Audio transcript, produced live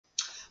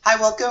Hi,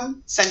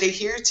 welcome. Sunday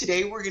here.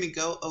 Today we're going to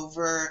go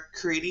over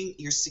creating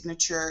your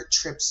signature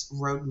trips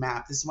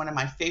roadmap. This is one of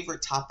my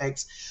favorite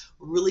topics.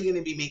 We're really going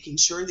to be making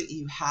sure that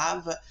you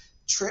have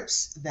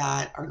trips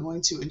that are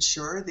going to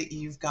ensure that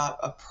you've got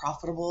a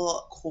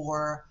profitable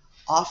core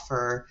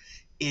offer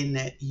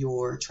in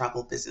your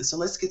travel business. So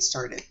let's get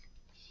started.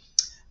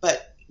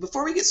 But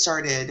before we get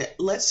started,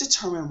 let's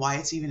determine why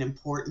it's even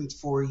important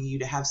for you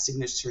to have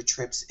signature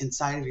trips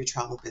inside of your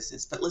travel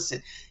business. But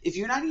listen, if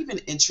you're not even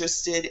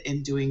interested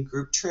in doing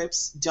group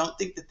trips, don't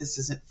think that this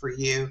isn't for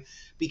you,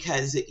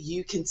 because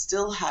you can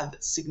still have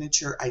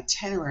signature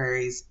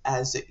itineraries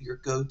as your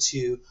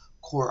go-to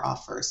core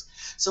offers.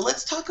 So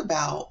let's talk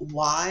about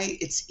why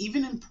it's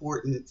even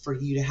important for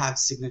you to have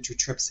signature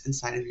trips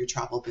inside of your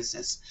travel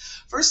business.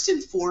 First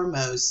and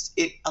foremost,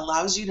 it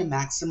allows you to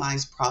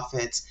maximize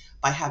profits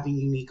by having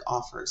unique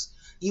offers.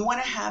 You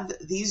want to have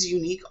these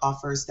unique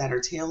offers that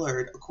are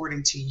tailored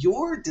according to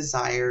your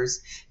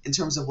desires in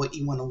terms of what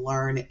you want to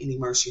learn and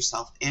immerse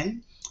yourself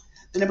in.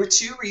 The number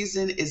two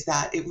reason is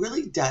that it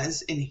really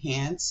does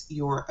enhance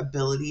your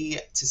ability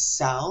to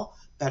sell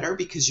better,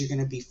 because you're going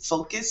to be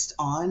focused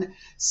on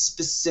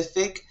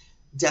specific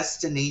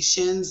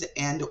destinations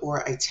and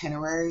or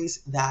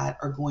itineraries that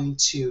are going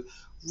to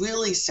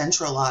really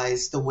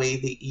centralize the way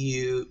that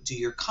you do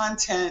your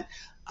content,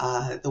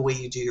 the way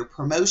you do your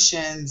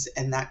promotions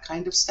and that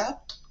kind of stuff.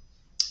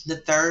 The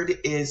third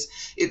is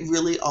it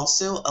really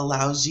also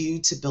allows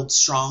you to build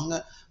strong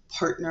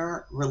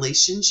partner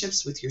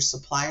relationships with your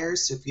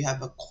suppliers. So if you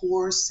have a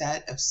core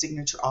set of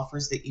signature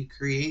offers that you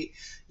create,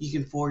 you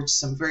can forge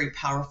some very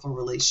powerful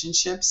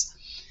relationships.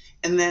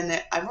 And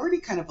then I've already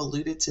kind of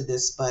alluded to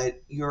this,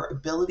 but your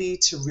ability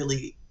to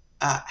really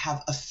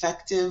have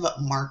effective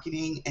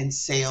marketing and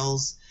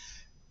sales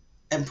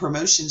and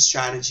promotion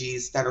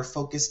strategies that are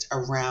focused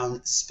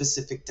around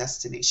specific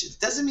destinations.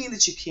 Doesn't mean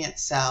that you can't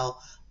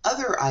sell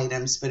other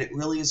items, but it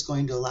really is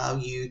going to allow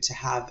you to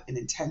have an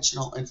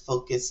intentional and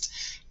focused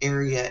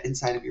area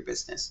inside of your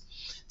business.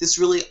 This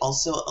really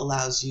also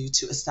allows you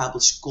to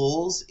establish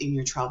goals in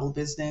your travel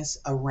business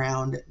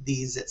around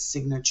these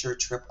signature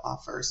trip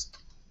offers.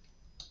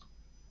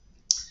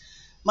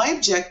 My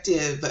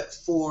objective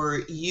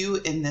for you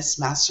in this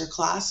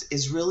masterclass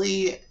is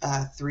really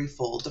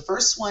threefold. The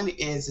first one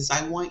is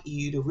I want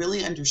you to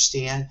really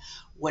understand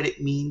what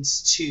it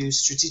means to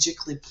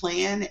strategically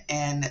plan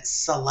and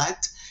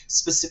select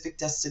specific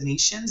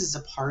destinations as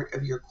a part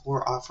of your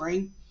core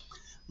offering.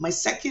 My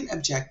second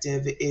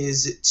objective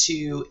is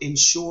to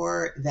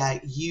ensure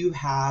that you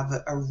have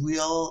a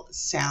real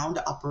sound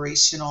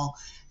operational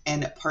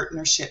and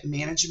partnership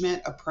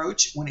management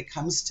approach when it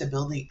comes to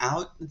building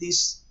out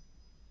these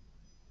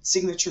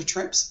signature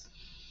trips.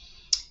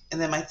 And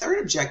then my third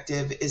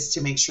objective is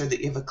to make sure that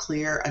you have a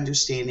clear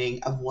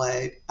understanding of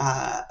what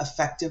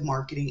effective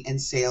marketing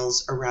and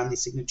sales around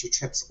these signature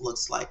trips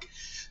looks like.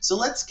 So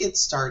let's get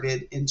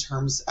started in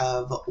terms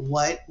of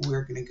what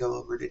we're going to go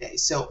over today.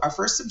 So our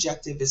first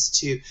objective is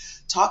to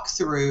talk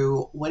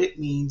through what it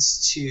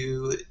means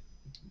to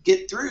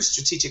get through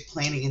strategic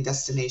planning and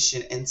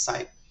destination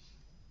insight.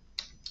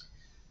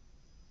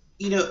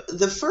 You know,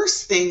 the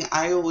first thing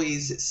I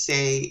always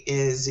say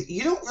is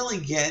you don't really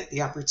get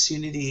the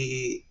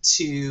opportunity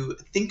to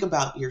think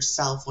about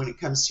yourself when it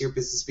comes to your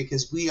business,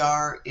 because we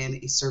are in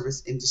a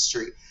service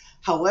industry.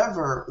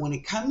 However, when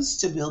it comes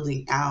to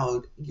building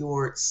out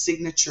your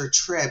signature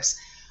trips,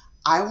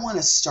 I want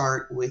to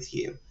start with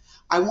you.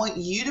 I want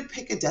you to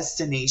pick a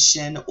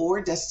destination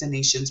or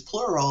destinations,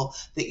 plural,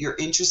 that you're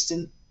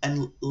interested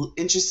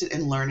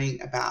in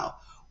learning about.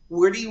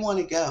 Where do you want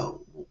to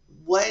go?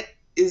 What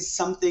is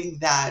something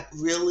that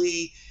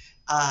really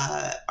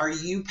are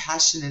you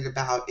passionate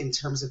about in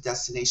terms of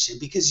destination?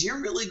 Because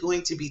you're really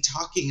going to be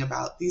talking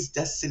about these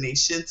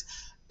destinations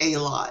a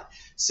lot.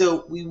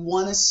 So we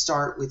want to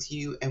start with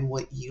you and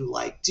what you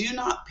like. Do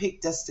not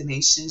pick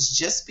destinations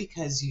just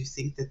because you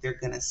think that they're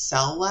going to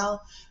sell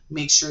well.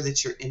 Make sure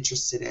that you're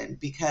interested in,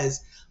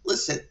 because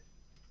listen,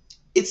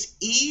 it's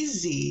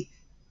easier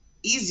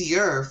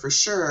for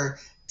sure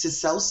to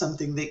sell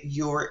something that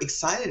you're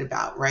excited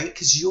about, right?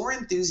 Because your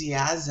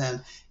enthusiasm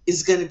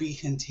is going to be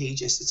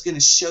contagious. It's going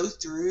to show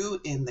through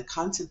in the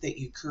content that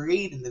you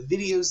create and the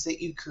videos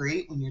that you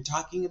create when you're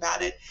talking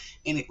about it.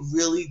 And it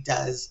really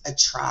does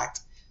attract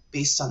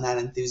based on that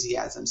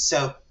enthusiasm.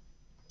 So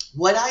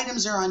what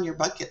items are on your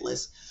bucket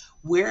list?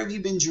 Where have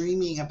you been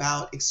dreaming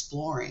about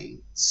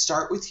exploring?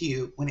 Start with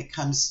you when it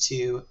comes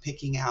to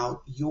picking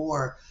out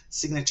your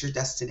signature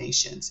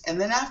destinations. And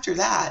then after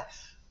that,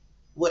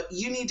 what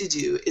you need to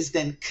do is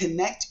then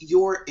connect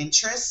your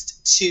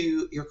interest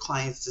to your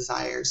client's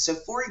desires. So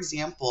for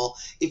example,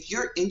 if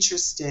you're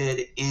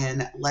interested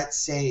in, let's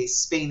say,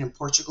 Spain and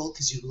Portugal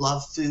because you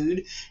love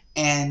food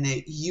and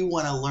you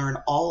want to learn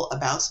all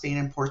about Spain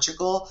and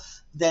Portugal,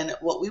 then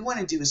what we want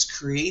to do is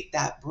create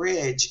that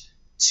bridge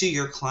to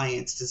your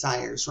client's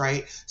desires,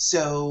 right?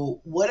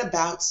 So what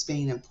about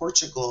Spain and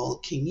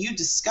Portugal can you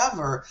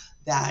discover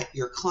that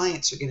your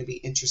clients are going to be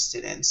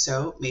interested in?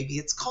 So maybe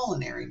it's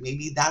culinary,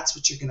 maybe that's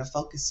what you're going to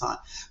focus on.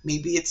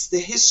 Maybe it's the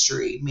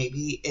history,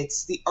 maybe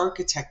it's the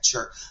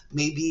architecture,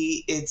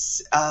 maybe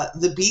it's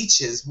the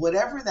beaches,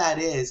 whatever that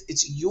is.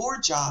 It's your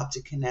job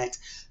to connect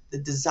the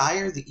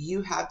desire that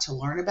you have to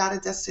learn about a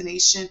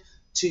destination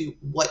to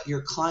what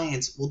your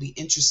clients will be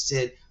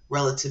interested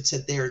relative to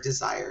their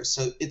desires.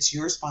 So it's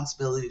your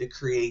responsibility to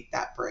create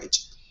that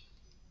bridge.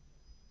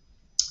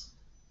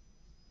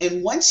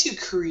 And once you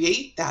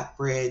create that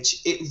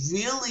bridge, it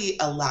really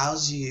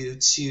allows you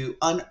to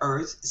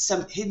unearth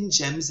some hidden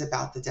gems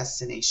about the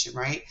destination,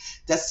 right?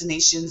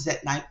 Destinations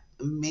that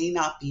may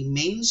not be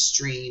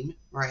mainstream,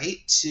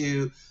 right,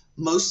 to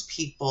most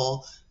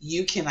people.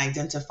 You can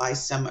identify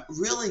some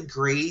really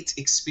great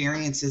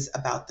experiences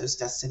about those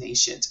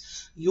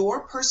destinations.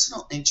 Your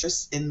personal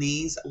interest in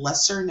these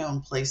lesser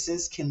known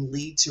places can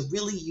lead to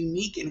really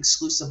unique and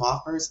exclusive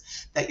offers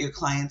that your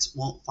clients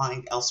won't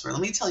find elsewhere.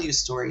 Let me tell you a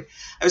story.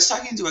 I was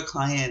talking to a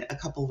client a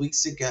couple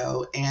weeks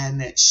ago,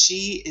 and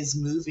she is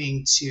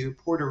moving to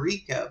Puerto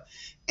Rico,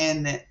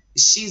 and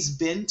she's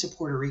been to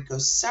Puerto Rico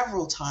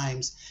several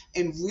times.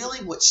 And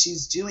really what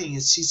she's doing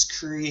is she's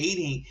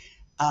creating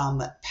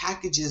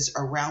packages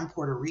around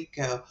Puerto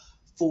Rico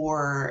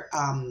for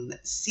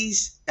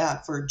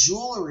for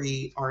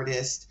jewelry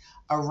artists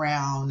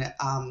around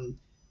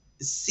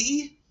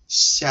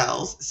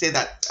seashells. Say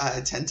that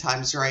 10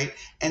 times, right?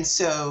 And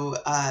so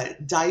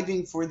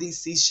diving for these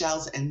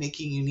seashells and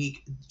making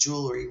unique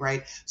jewelry,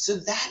 right? So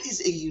that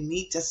is a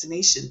unique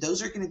destination.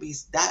 Those are going to be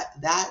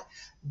that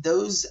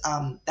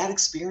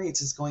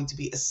experience is going to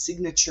be a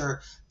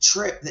signature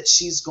trip that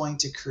she's going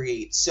to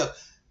create. So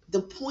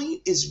the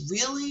point is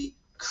really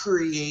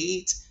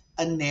create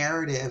a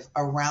narrative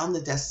around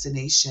the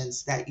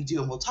destinations that you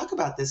do. And we'll talk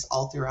about this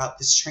all throughout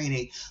this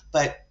training,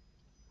 but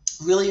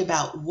really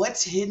about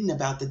what's hidden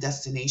about the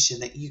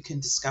destination that you can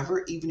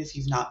discover even if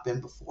you've not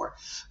been before,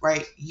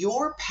 right?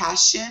 Your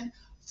passion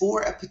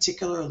for a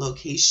particular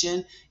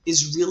location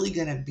is really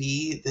going to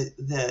be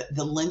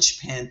the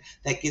linchpin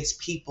that gets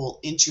people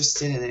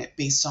interested in it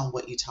based on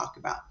what you talk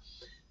about.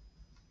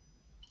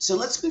 So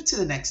let's move to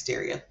the next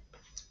area.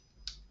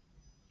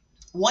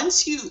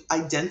 Once you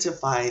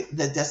identify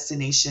the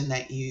destination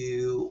that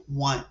you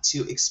want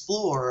to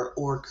explore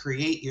or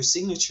create your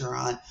signature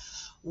on,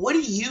 what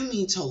do you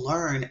need to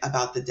learn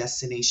about the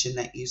destination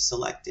that you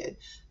selected?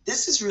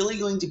 This is really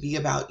going to be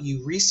about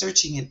you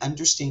researching and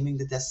understanding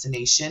the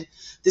destination.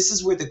 This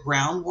is where the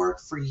groundwork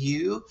for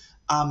you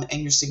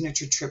and your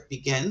signature trip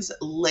begins.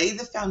 Lay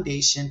the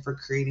foundation for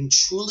creating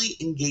truly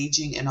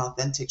engaging and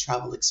authentic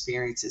travel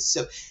experiences.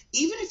 So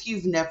even if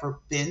you've never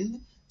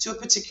been to a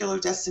particular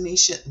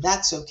destination,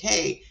 that's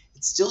okay.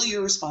 It's still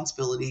your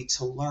responsibility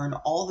to learn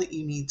all that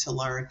you need to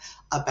learn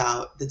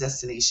about the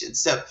destination.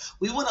 So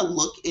we want to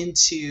look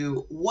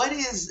into what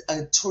is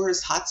a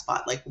tourist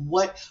hotspot, like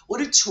what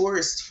do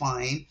tourists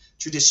find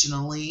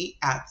traditionally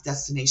at the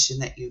destination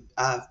that you've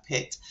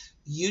picked.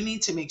 You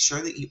need to make sure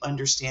that you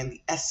understand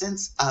the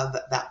essence of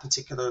that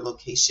particular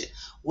location.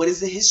 What is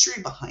the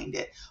history behind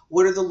it?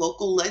 What are the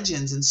local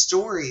legends and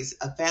stories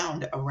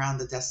found around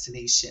the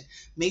destination?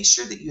 Make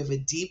sure that you have a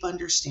deep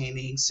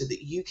understanding so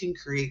that you can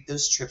create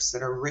those trips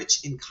that are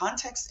rich in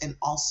context and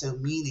also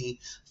meaning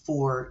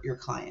for your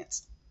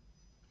clients.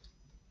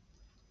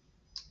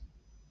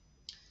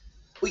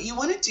 What you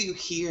want to do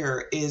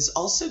here is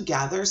also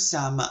gather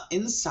some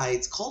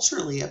insights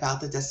culturally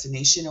about the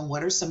destination and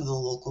what are some of the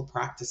local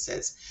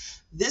practices.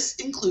 This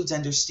includes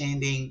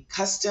understanding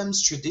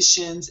customs,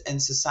 traditions, and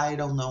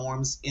societal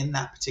norms in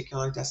that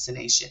particular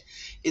destination.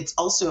 It's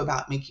also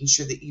about making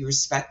sure that you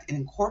respect and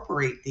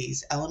incorporate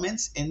these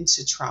elements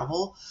into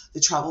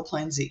the travel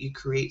plans that you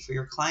create for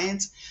your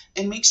clients,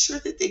 and make sure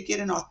that they get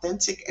an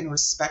authentic and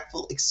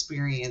respectful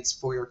experience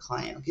for your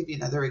client. I'll give you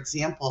another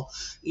example.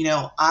 You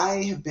know,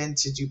 I have been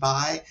to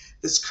Dubai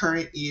this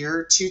current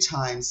year 2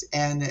 times,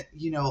 and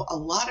a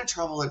lot of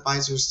travel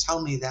advisors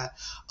tell me that,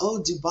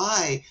 oh,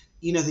 Dubai,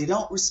 they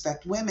don't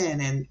respect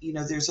women, and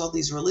there's all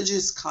these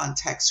religious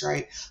contexts,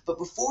 right? But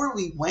before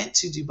we went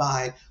to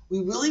Dubai, we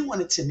really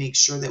wanted to make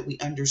sure that we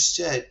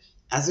understood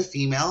as a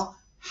female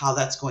how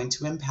that's going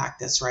to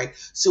impact us, right?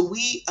 So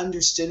we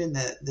understood in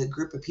the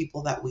group of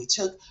people that we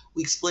took,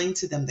 we explained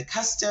to them the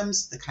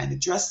customs, the kind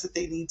of dress that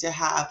they need to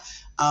have,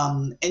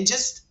 and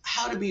just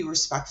how to be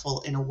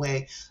respectful in a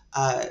way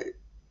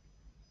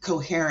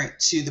coherent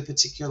to the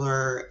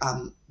particular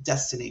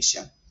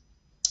destination.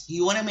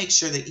 You want to make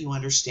sure that you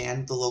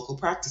understand the local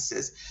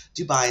practices.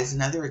 Dubai is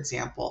another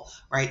example,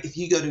 right? If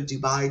you go to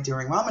Dubai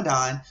during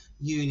Ramadan,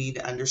 you need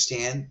to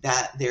understand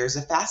that there's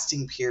a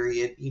fasting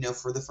period,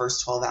 for the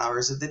first 12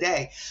 hours of the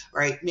day,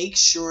 right? Make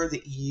sure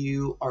that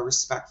you are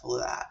respectful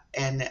of that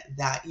and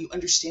that you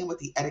understand what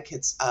the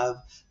etiquettes of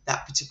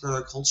that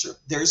particular culture.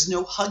 There's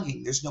no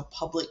hugging. There's no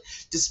public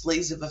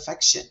displays of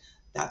affection.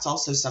 That's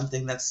also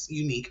something that's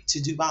unique to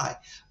Dubai,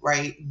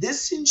 right?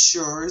 This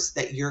ensures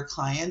that your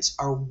clients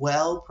are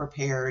well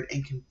prepared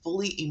and can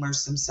fully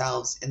immerse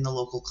themselves in the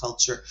local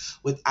culture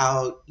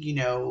without,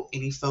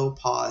 any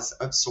faux pas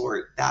of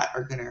sort that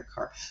are going to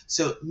occur.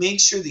 So make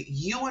sure that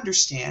you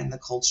understand the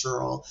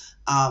cultural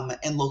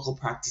and local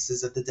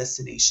practices of the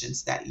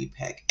destinations that you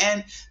pick.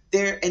 And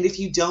if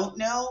you don't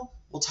know,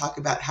 we'll talk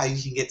about how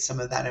you can get some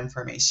of that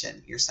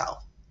information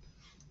yourself.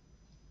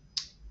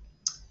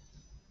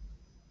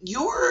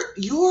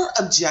 Your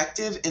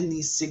objective in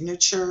these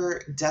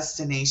signature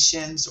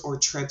destinations or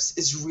trips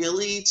is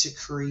really to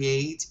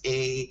create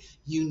a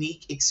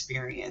unique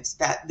experience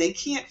that they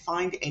can't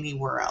find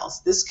anywhere else.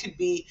 This could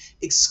be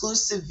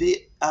exclusive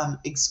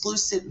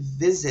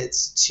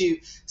visits to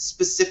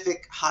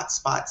specific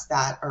hotspots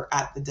that are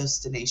at the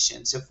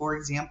destination. So, for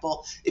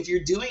example, if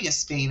you're doing a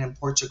Spain and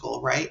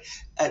Portugal, right,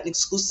 an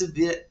exclusive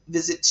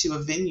visit to a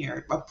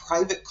vineyard, a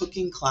private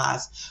cooking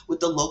class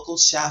with the local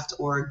chef,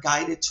 or a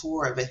guided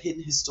tour of a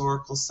hidden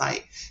historical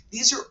site.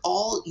 These are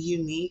all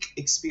unique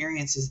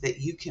experiences that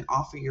you can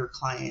offer your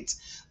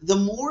clients. The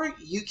more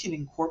you can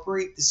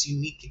incorporate this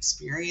unique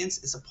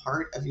experience as a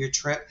part of your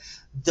trip,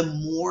 the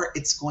more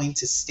it's going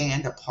to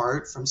stand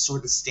apart from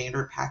sort of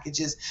standard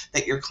packages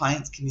that your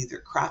clients can either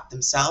craft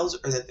themselves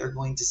or that they're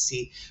going to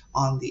see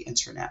on the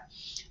internet.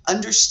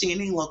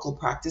 Understanding local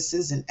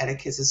practices and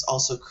etiquette is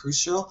also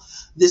crucial.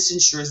 This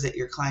ensures that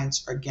your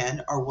clients,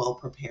 again, are well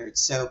prepared.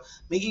 So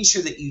making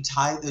sure that you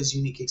tie those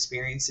unique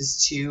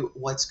experiences to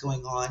what's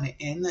going on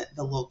in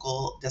the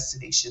local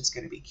destination is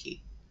going to be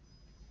key.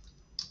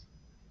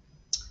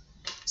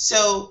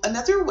 So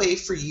another way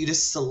for you to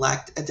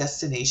select a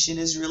destination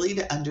is really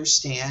to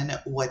understand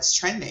what's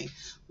trending.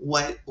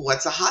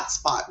 What's a hot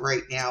spot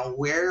right now?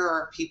 Where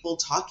are people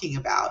talking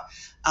about?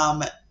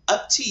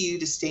 Up to you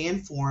to stay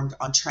informed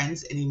on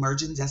trends and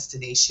emerging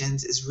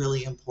destinations is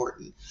really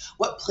important.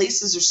 What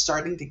places are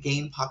starting to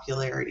gain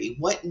popularity?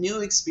 What new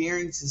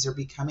experiences are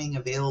becoming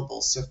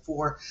available? So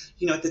for,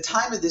 at the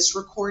time of this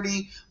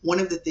recording,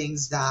 one of the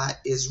things that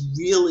is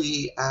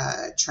really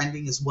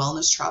trending is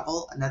wellness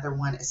travel. Another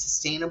one is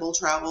sustainable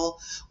travel.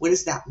 What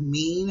does that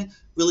mean?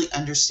 Really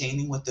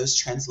understanding what those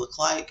trends look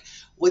like.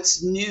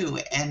 What's new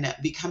and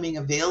becoming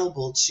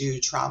available to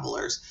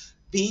travelers.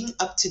 Being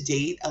up to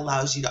date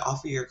allows you to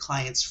offer your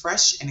clients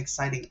fresh and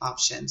exciting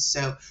options.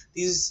 So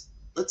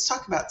let's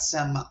talk about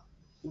some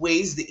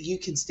ways that you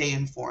can stay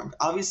informed.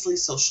 Obviously,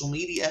 social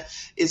media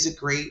is a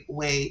great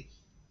way,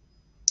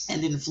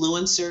 and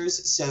influencers.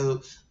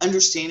 So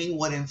understanding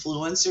what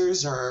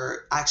influencers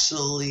are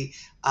actually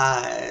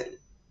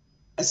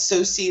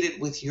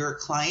associated with your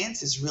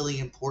clients is really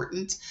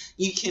important.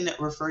 You can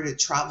refer to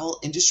travel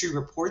industry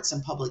reports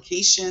and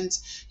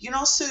publications. You can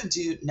also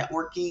do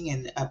networking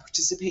and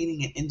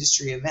participating in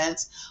industry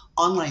events,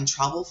 online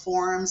travel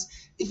forums.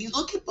 If you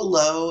look at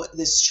below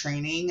this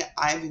training,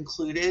 I've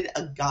included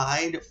a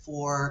guide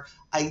for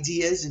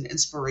ideas and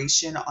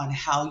inspiration on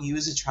how you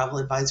as a travel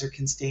advisor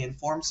can stay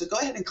informed. So go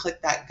ahead and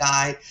click that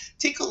guide,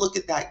 take a look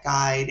at that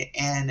guide,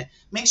 and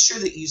make sure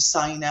that you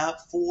sign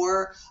up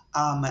for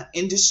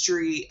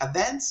industry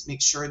events.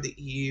 Make sure that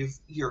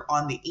you're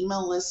on the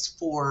email list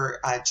for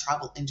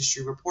travel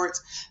industry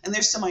reports, and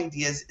there's some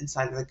ideas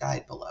inside of the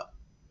guide below.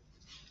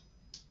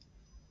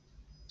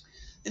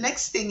 The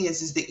next thing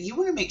is that you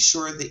want to make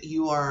sure that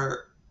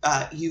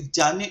you've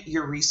done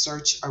your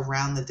research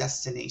around the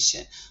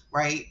destination,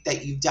 right?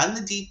 That you've done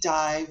the deep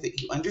dive,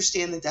 that you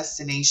understand the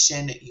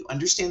destination, you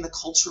understand the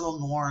cultural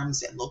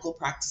norms and local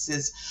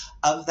practices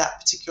of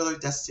that particular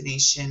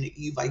destination.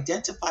 You've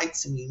identified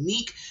some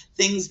unique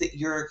things that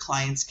your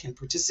clients can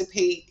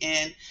participate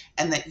in,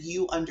 and that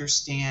you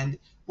understand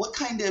what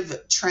kind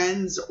of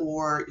trends,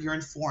 or you're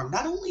informed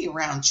not only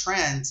around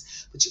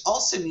trends, but you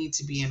also need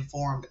to be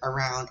informed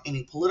around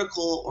any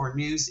political or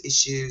news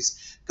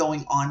issues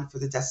going on for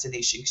the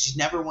destination, because you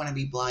never want to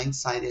be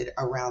blindsided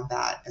around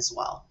that as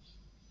well.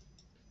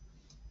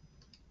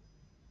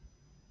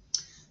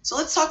 So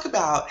let's talk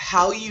about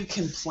how you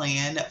can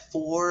plan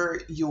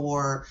for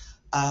your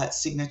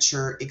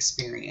signature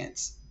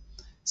experience.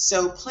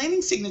 So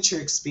planning signature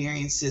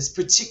experiences,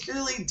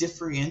 particularly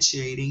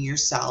differentiating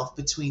yourself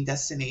between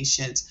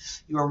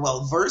destinations you are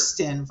well versed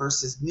in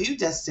versus new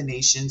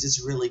destinations,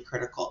 is really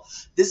critical.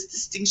 This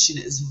distinction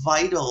is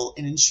vital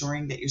in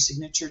ensuring that your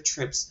signature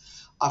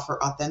trips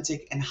offer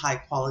authentic and high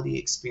quality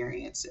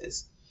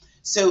experiences.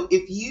 So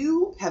if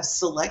you have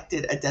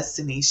selected a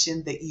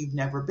destination that you've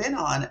never been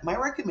on, my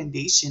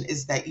recommendation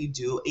is that you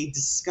do a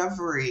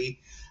discovery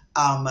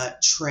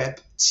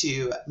trip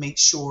to make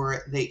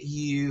sure that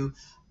you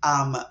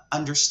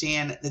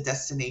understand the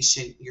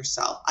destination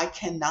yourself. I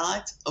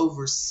cannot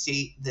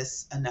overstate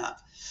this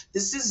enough.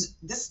 This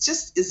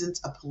just isn't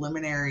a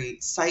preliminary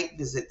site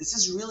visit. This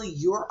is really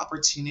your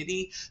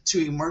opportunity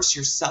to immerse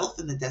yourself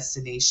in the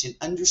destination,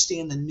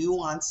 understand the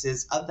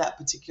nuances of that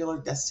particular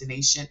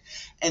destination,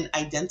 and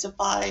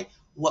identify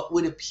what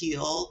would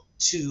appeal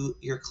to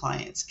your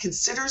clients.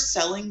 Consider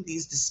selling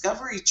these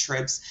discovery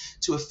trips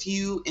to a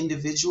few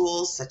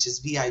individuals, such as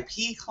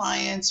VIP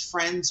clients,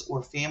 friends,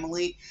 or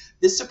family.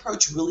 This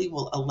approach really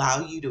will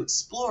allow you to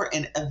explore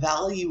and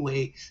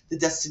evaluate the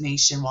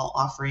destination while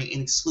offering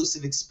an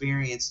exclusive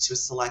experience to a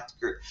select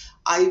group.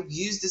 I've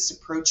used this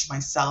approach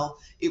myself.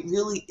 It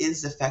really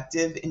is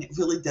effective, and it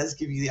really does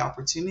give you the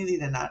opportunity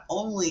to not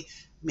only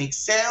make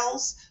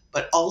sales,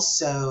 but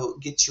also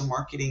get your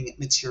marketing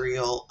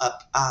material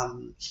up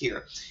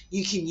here.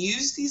 You can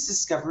use these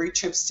discovery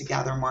trips to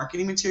gather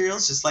marketing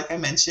materials. Just like I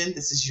mentioned,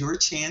 this is your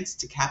chance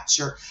to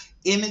capture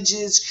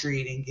images,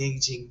 create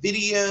engaging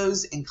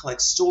videos, and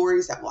collect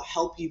stories that will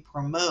help you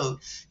promote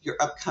your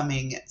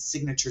upcoming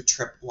signature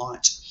trip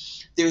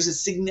launch. There's a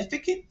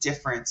significant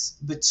difference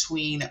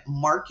between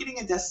marketing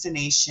a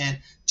destination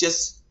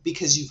just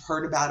because you've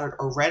heard about it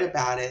or read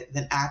about it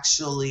than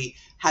actually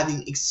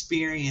having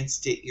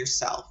experienced it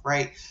yourself,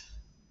 right?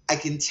 I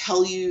can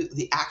tell you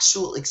the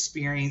actual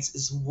experience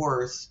is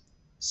worth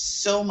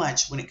so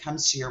much when it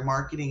comes to your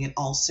marketing and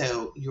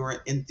also your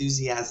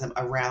enthusiasm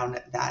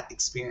around that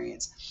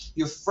experience.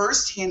 Your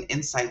firsthand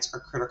insights are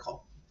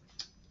critical.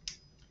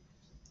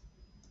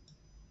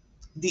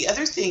 The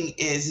other thing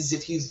is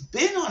if you've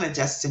been on a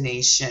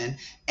destination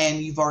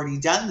and you've already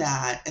done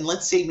that, and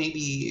let's say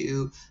maybe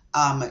you've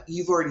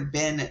already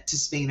been to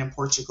Spain and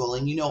Portugal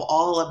and you know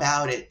all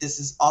about it, this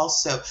is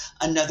also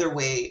another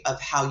way of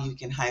how you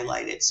can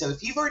highlight it. So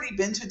if you've already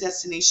been to a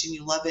destination,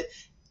 you love it,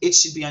 it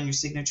should be on your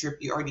signature.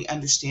 You already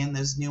understand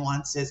those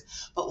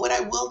nuances. But what I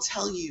will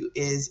tell you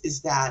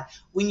is that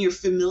when you're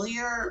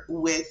familiar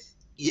with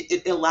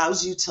it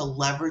allows you to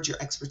leverage your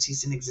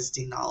expertise and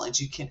existing knowledge.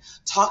 You can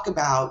talk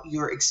about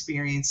your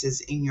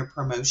experiences in your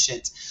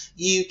promotions.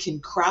 You can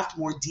craft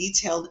more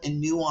detailed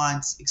and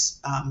nuanced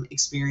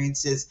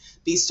experiences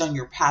based on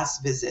your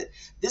past visit.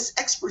 This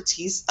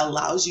expertise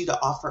allows you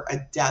to offer a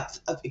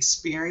depth of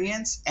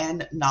experience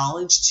and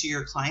knowledge to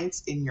your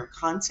clients in your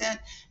content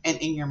and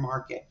in your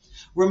market.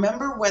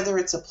 Remember, whether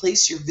it's a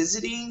place you're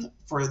visiting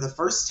for the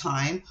first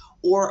time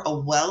or a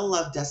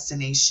well-loved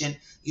destination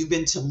you've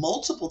been to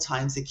multiple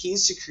times, the key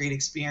is to create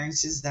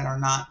experiences that are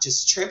not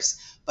just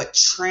trips, but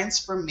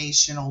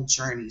transformational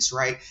journeys,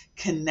 right?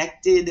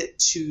 Connected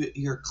to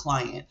your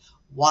client.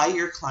 Why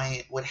your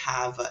client would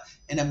have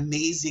an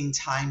amazing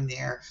time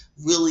there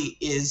really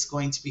is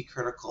going to be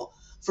critical.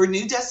 For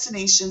new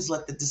destinations,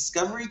 let the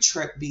discovery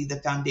trip be the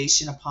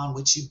foundation upon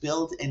which you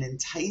build an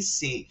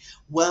enticing,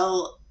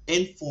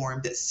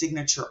 well-informed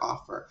signature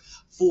offer.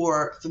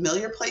 For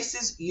familiar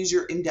places, use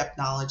your in-depth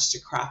knowledge to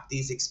craft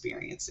these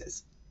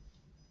experiences.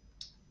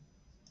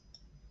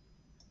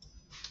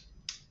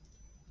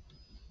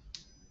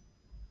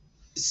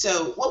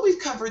 So what we've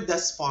covered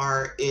thus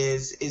far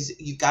is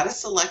you've got to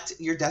select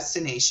your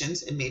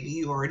destinations, and maybe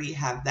you already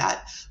have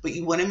that, but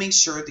you want to make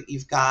sure that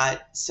you've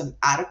got some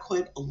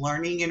adequate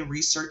learning and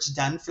research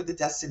done for the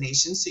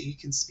destination so you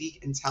can speak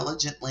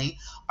intelligently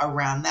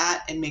around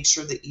that and make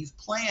sure that you've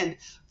planned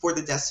for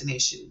the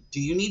destination.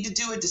 Do you need to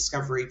do a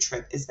discovery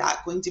trip? Is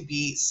that going to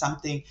be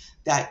something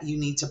that you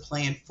need to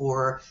plan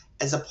for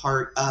as a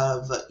part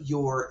of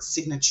your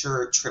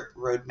signature trip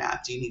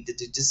roadmap? Do you need to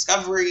do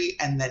discovery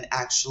and then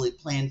actually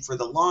plan for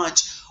the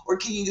launch, or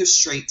can you go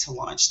straight to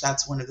launch?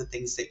 That's one of the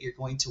things that you're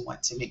going to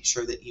want to make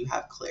sure that you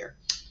have clear.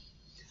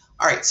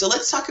 All right, so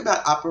let's talk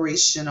about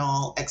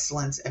operational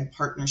excellence and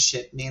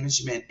partnership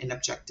management in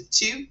Objective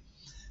 2.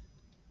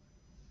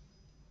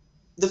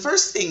 The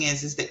first thing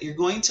is that you're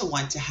going to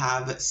want to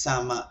have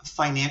some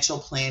financial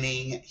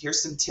planning.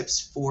 Here's some tips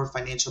for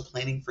financial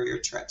planning for your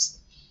trips.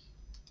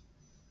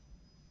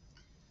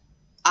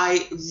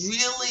 I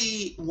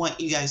really want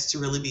you guys to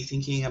really be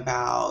thinking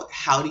about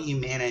how do you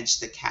manage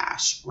the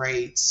cash,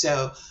 right?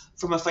 So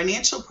from a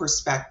financial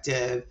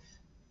perspective,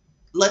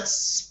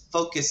 let's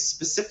focus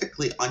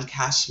specifically on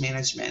cash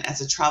management.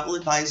 As a travel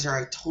advisor,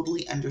 I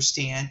totally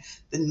understand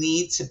the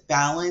need to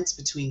balance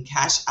between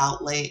cash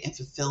outlay and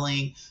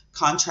fulfilling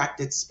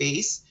contracted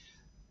space.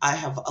 I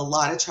have a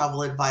lot of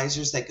travel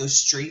advisors that go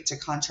straight to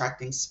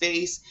contracting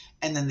space,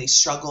 and then they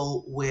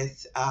struggle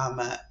with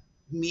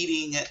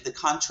meeting the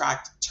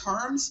contract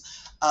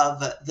terms of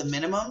the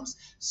minimums.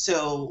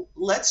 So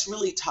let's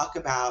really talk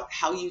about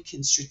how you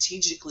can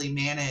strategically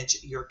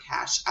manage your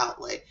cash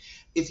outlay.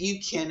 If you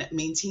can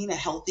maintain a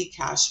healthy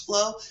cash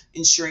flow,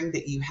 ensuring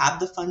that you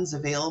have the funds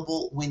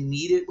available when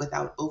needed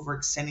without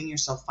overextending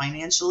yourself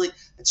financially,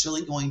 that's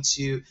really going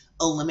to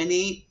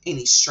eliminate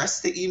any stress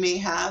that you may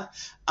have.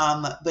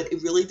 But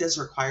it really does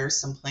require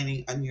some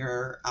planning on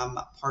your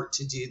part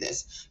to do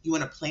this. You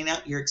want to plan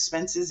out your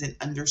expenses and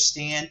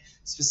understand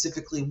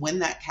specifically when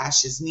that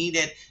cash is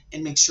needed,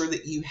 and make sure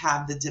that you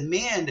have the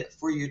demand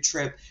for your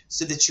trip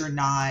so that you're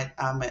not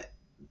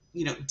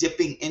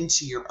dipping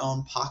into your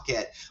own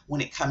pocket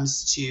when it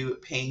comes to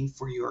paying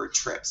for your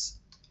trips.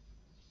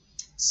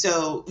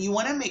 So you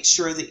want to make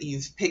sure that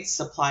you've picked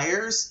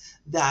suppliers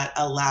that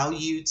allow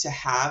you to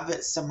have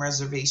some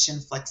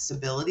reservation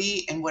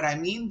flexibility. And what I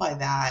mean by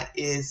that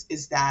is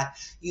that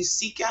you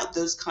seek out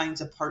those kinds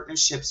of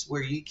partnerships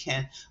where you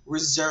can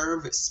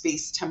reserve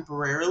space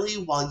temporarily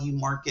while you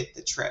market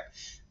the trip.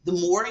 The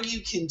more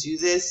you can do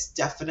this,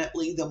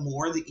 definitely the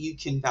more that you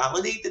can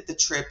validate that the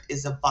trip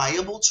is a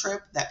viable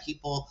trip, that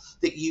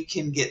you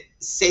can get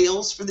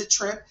sales for the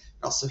trip.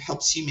 It also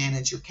helps you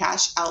manage your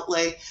cash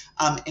outlay,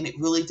 and it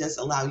really does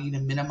allow you to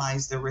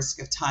minimize the risk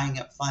of tying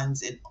up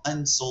funds in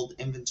unsold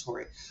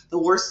inventory. The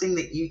worst thing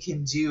that you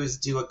can do is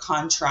do a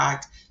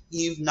contract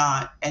you're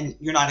not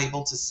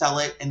able to sell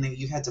it, and then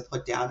you had to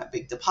put down a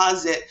big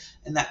deposit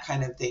and that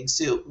kind of thing.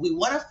 So we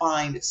want to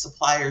find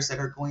suppliers that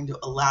are going to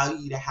allow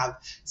you to have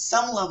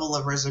some level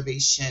of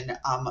reservation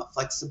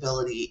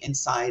flexibility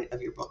inside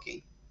of your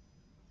booking.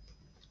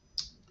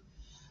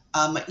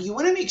 You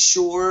want to make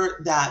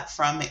sure that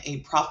from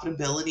a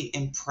profitability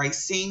and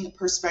pricing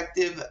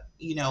perspective,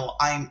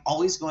 I'm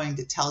always going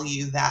to tell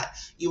you that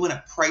you want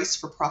to price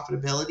for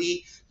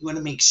profitability. You want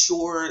to make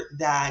sure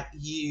that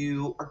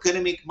you are going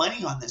to make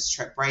money on this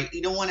trip, right?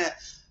 You don't want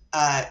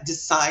to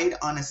decide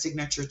on a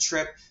signature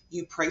trip,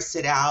 you price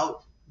it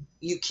out,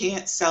 you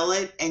can't sell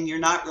it, and you're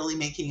not really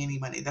making any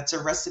money. That's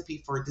a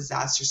recipe for a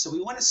disaster. So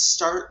we want to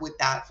start with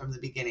that from the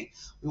beginning.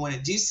 We want to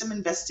do some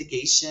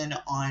investigation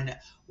on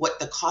what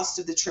the cost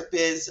of the trip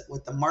is,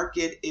 what the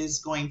market is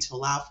going to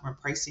allow from a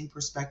pricing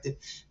perspective,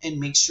 and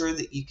make sure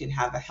that you can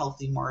have a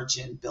healthy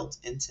margin built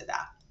into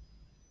that.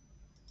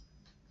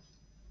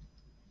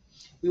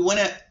 We want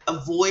to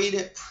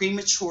avoid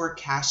premature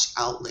cash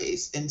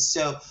outlays. And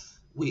so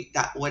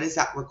what does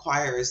that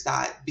require is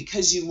that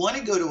because you want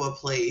to go to a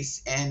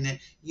place and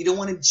you don't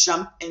want to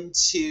jump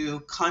into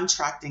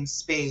contracting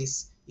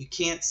space, you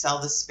can't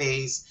sell the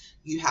space,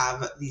 you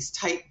have these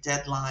tight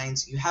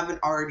deadlines, you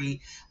haven't already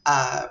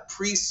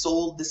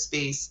pre-sold the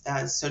space,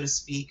 so to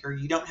speak, or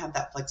you don't have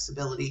that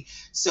flexibility.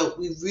 So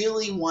we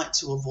really want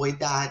to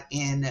avoid that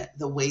in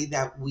the way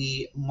that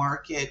we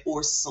market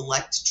or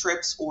select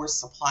trips or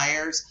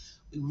suppliers.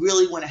 We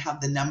really want to have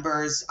the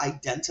numbers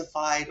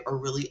identified or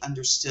really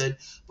understood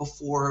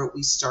before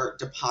we start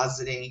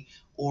depositing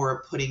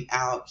or putting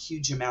out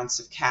huge amounts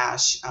of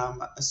cash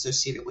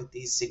associated with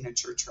these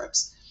signature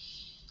trips.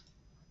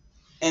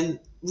 And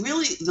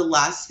really the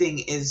last thing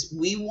is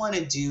we want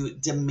to do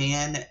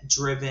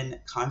demand-driven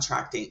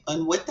contracting.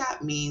 And what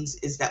that means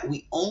is that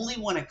we only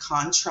want to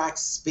contract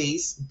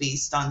space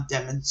based on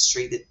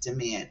demonstrated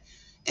demand.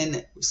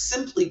 And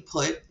simply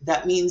put,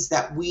 that means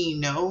that we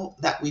know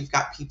that we've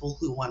got people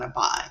who want to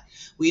buy.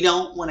 We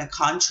don't want to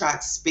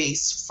contract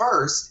space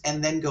first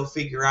and then go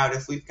figure out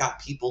if we've got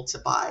people to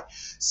buy.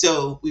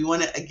 So we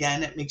want to,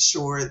 again, make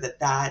sure that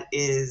that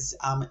is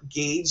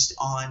gauged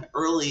on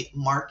early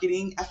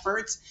marketing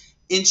efforts,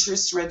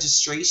 interest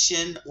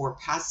registration, or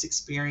past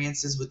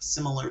experiences with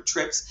similar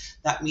trips.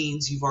 That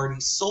means you've already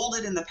sold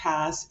it in the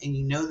past and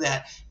you know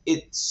that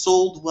it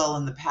sold well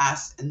in the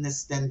past, and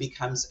this then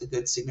becomes a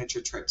good signature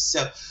trip.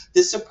 So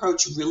this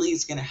approach really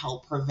is going to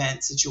help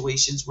prevent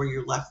situations where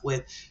you're left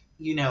with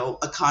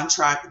a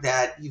contract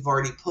that you've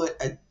already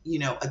put a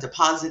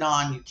deposit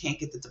on, you can't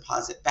get the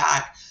deposit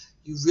back.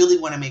 You really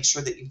want to make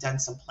sure that you've done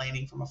some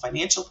planning from a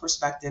financial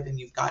perspective and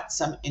you've got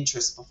some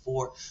interest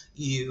before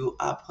you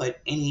put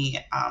any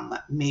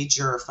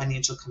major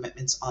financial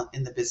commitments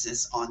in the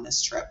business on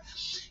this trip.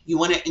 You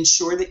want to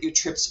ensure that your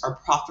trips are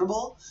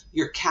profitable,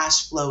 your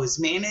cash flow is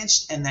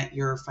managed, and that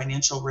your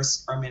financial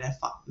risks are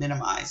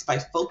minimized. By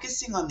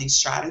focusing on these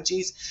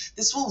strategies,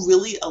 this will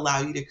really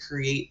allow you to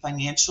create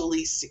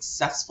financially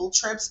successful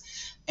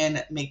trips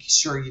and make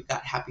sure you've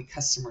got happy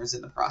customers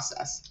in the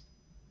process.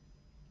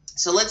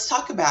 So let's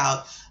talk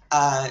about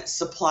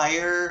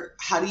supplier.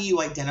 How do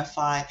you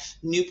identify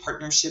new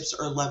partnerships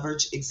or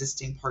leverage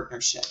existing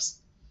partnerships?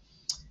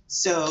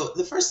 So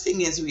the first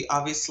thing is we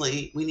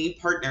need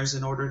partners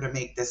in order to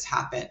make this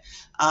happen.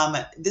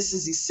 This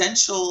is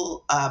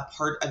essential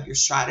part of your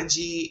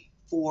strategy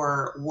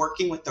for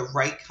working with the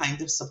right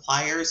kind of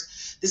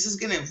suppliers. This is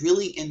going to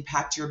really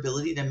impact your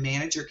ability to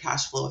manage your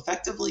cash flow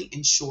effectively,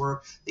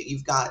 ensure that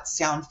you've got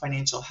sound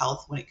financial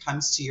health when it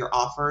comes to your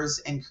offers,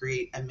 and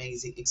create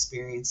amazing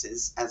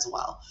experiences as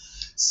well.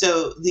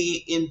 So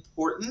the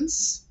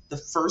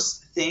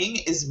first thing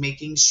is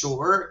making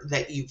sure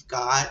that you've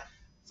got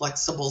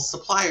flexible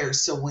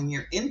suppliers. So when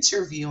you're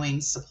interviewing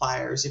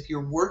suppliers, if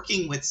you're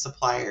working with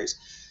suppliers,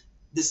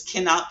 this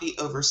cannot be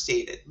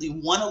overstated. You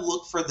want to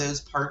look for those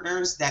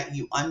partners that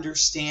you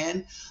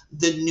understand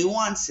the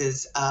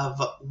nuances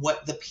of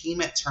what the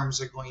payment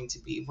terms are going to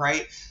be,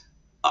 right?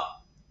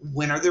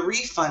 When are the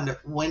refund?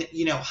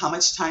 How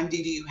much time do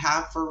you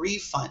have for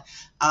refund?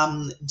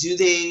 Do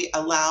they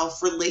allow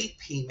for late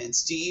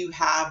payments? Do you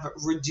have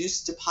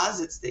reduced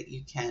deposits that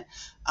you can?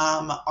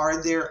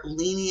 Are there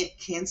lenient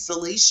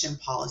cancellation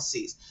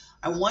policies?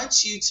 I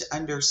want you to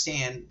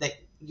understand that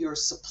your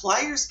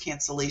supplier's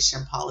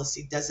cancellation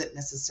policy doesn't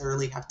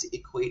necessarily have to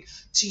equate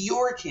to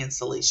your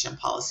cancellation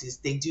policies.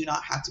 They do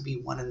not have to be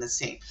one and the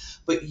same,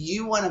 but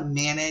you want to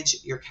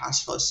manage your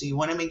cash flow. So you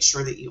want to make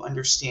sure that you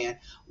understand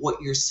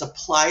what your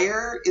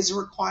supplier is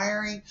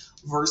requiring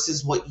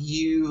versus what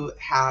you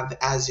have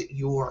as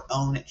your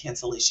own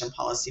cancellation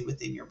policy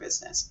within your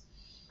business.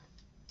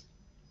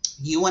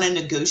 You want to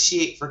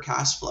negotiate for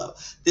cash flow.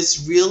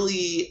 This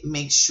really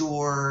makes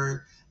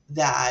sure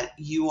that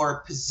you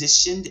are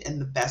positioned in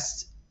the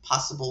best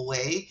possible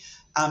way.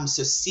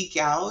 So seek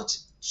out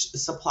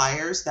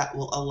suppliers that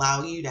will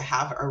allow you to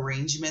have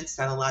arrangements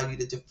that allow you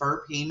to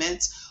defer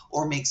payments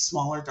or make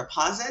smaller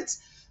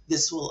deposits.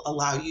 This will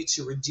allow you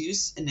to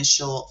reduce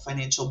initial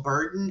financial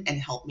burden and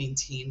help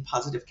maintain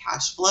positive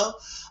cash flow,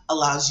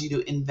 allows you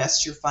to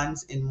invest your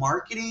funds in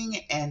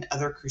marketing and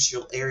other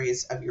crucial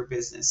areas of your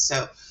business.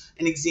 So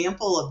an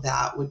example of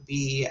that would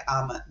be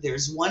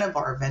there's one of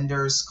our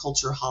vendors,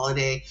 Culture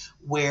Holiday,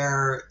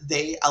 where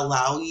they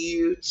allow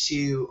you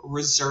to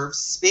reserve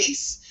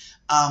space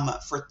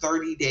for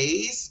 30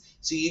 days.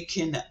 So you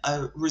can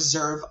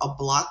reserve a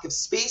block of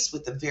space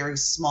with a very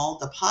small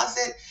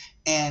deposit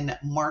and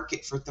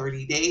market for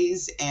 30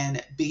 days.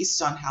 And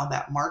based on how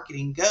that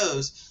marketing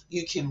goes,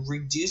 you can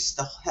reduce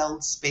the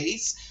held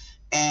space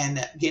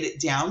and get it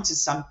down to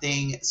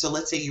something. So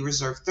let's say you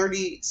reserve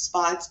 30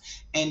 spots,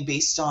 and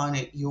based on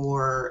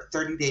your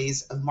 30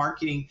 days of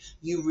marketing,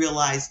 you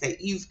realize that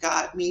you've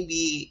got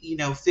maybe,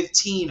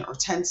 15 or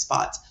 10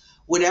 spots.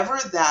 Whatever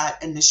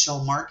that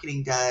initial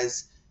marketing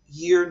does,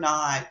 you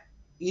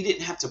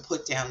didn't have to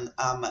put down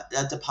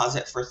a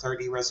deposit for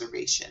 30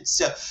 reservations.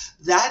 So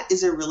that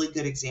is a really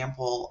good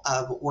example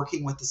of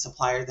working with the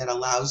supplier that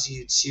allows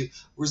you to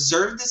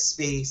reserve the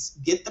space,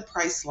 get the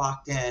price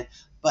locked in,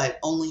 but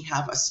only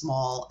have a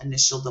small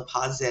initial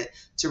deposit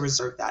to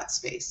reserve that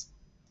space.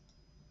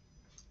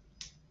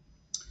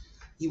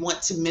 You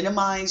want to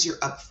minimize your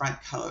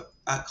upfront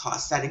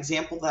costs. That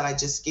example that I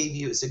just gave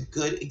you is a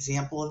good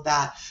example of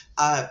that.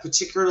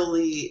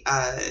 Particularly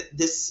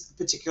this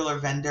particular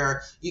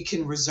vendor, you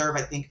can reserve,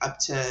 I think, up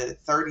to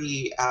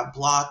 30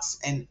 blocks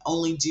and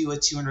only do a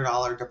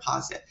 $200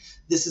 deposit.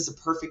 This is a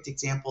perfect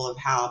example of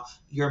how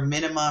your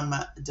minimum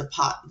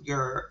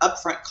your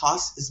upfront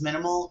cost is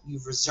minimal.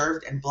 You've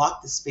reserved and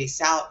blocked the space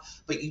out,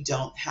 but you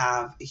don't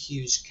have a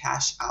huge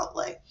cash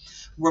outlay.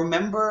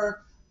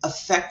 Remember,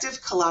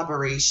 effective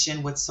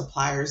collaboration with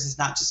suppliers is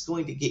not just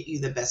going to get you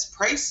the best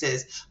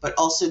prices, but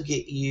also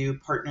get you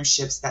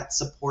partnerships that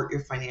support your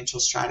financial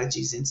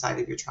strategies inside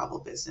of your travel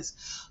business.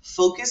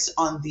 Focus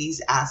on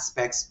these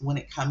aspects when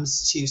it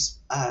comes to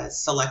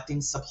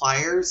selecting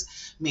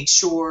suppliers. Make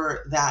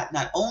sure that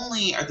not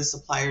only are the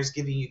suppliers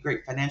giving you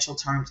great financial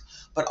terms,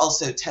 but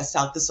also test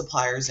out the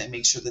suppliers and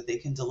make sure that they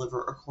can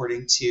deliver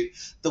according to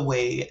the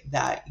way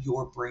that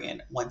your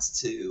brand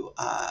wants to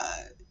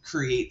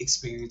create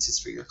experiences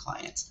for your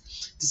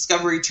clients.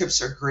 Discovery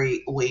trips are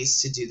great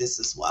ways to do this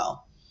as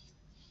well.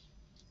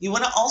 You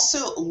want to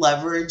also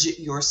leverage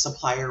your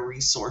supplier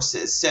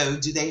resources. So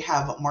do they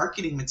have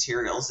marketing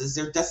materials? Is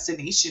there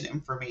destination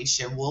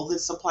information? Will the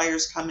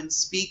suppliers come and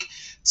speak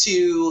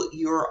to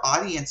your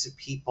audience of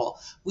people?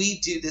 We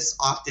do this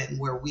often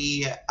where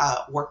we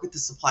work with the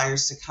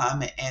suppliers to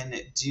come and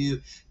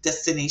do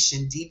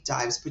destination deep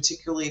dives,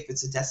 particularly if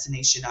it's a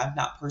destination I've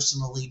not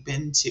personally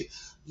been to.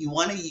 You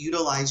want to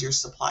utilize your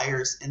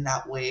suppliers in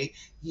that way,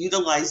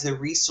 utilize the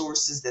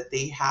resources that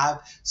they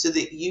have so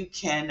that you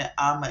can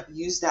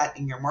use that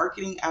in your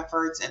marketing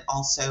efforts and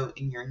also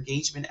in your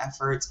engagement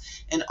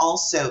efforts, and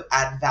also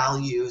add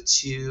value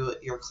to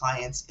your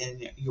clients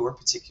in your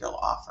particular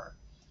offer.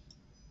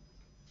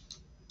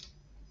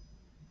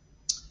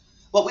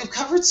 What we've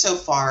covered so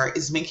far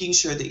is making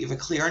sure that you have a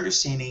clear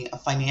understanding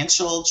of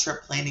financial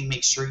trip planning.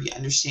 Make sure you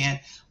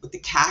understand what the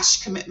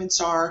cash commitments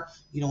are.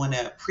 You don't want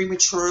to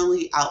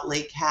prematurely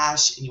outlay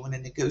cash, and you want to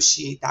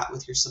negotiate that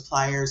with your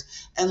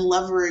suppliers and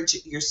leverage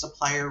your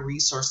supplier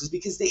resources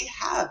because they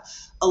have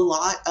a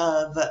lot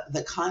of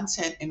the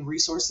content and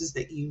resources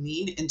that you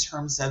need in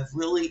terms of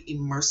really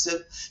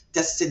immersive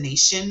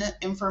destination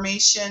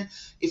information.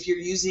 If you're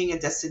using a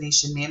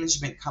destination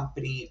management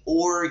company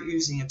or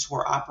using a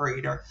tour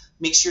operator,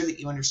 make sure that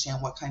you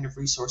understand what kind of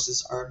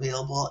resources are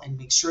available and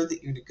make sure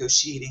that you're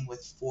negotiating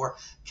for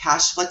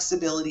cash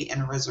flexibility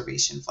and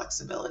reservation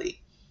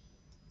flexibility.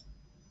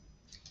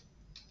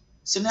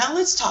 So now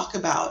let's talk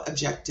about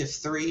objective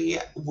 3,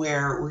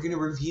 where we're going to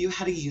review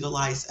how to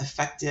utilize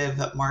effective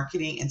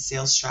marketing and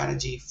sales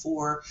strategy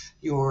for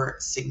your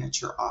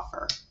signature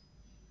offer.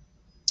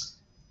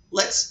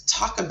 Let's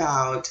talk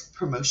about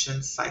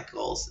promotion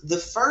cycles. The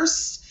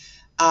first,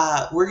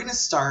 we're going to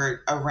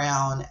start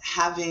around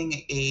having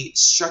a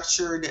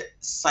structured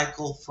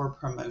cycle for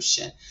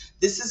promotion.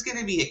 This is going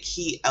to be a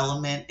key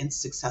element in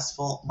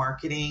successful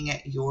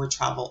marketing your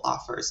travel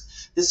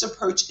offers. This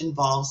approach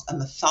involves a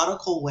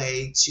methodical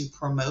way to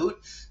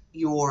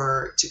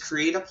to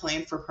create a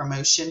plan for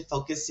promotion,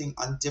 focusing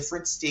on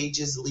different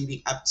stages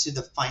leading up to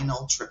the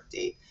final trip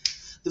date.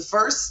 The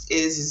first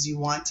is you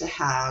want to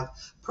have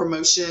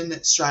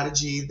promotion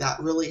strategy that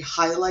really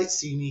highlights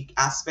the unique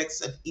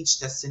aspects of each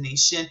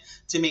destination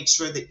to make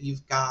sure that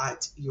you've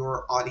got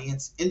your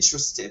audience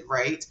interested,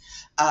 right?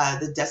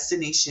 The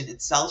destination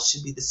itself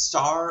should be the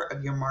star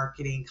of your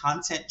marketing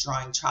content,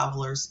 drawing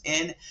travelers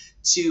in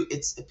to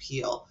its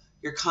appeal.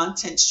 Your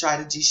content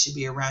strategy should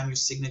be around your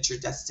signature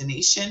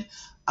destination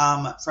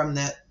from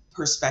the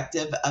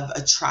perspective of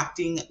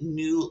attracting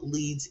new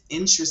leads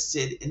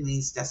interested in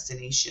these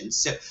destinations.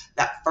 So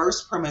that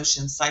first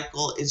promotion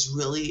cycle is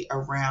really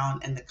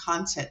around, and the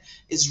content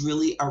is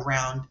really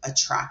around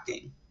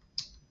attracting.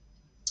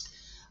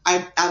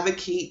 I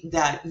advocate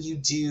that you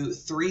do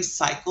 3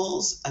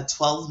 cycles, a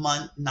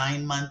 12-month,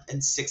 9-month, and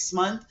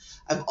 6-month.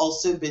 I've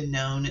also been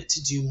known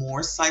to do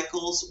more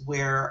cycles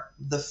where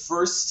the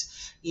first,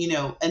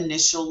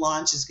 initial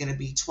launch is going to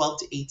be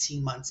 12 to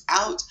 18 months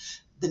out.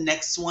 The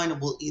next one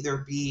will either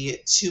be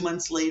 2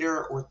 months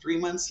later or 3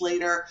 months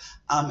later,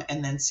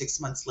 and then 6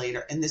 months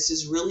later. And this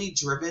is really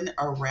driven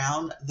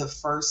around the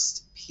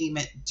first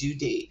payment due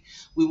date.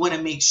 We want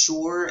to make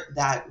sure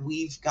that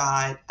we've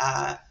got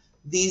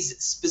these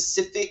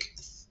specific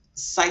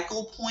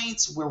cycle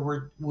points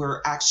where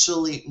we're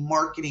actually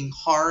marketing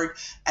hard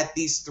at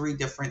these 3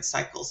 different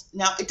cycles.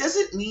 Now, it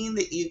doesn't mean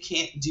that you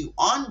can't do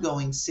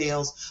ongoing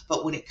sales,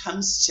 but when it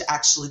comes to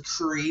actually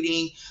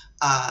creating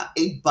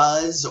a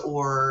buzz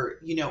or,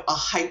 a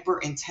hyper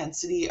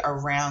intensity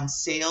around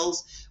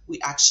sales,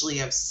 we actually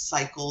have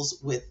cycles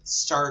with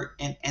start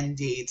and end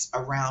dates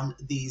around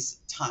these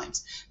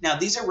times. Now,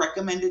 these are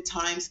recommended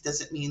times.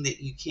 Doesn't mean that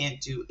you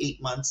can't do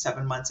 8 months,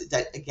 7 months.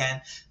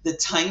 Again, the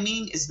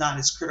timing is not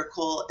as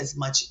critical as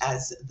much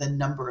as the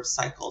number of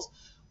cycles.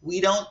 We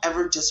don't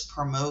ever just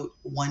promote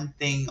one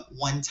thing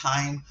one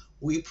time.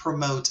 We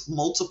promote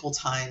multiple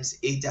times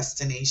a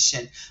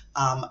destination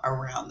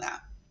around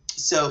that.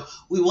 So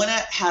we want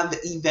to have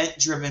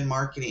event-driven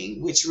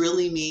marketing, which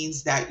really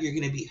means that you're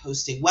going to be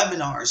hosting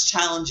webinars,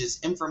 challenges,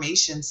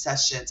 information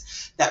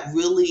sessions that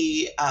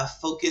really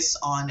focus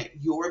on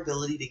your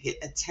ability to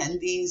get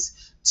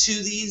attendees to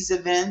these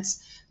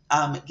events,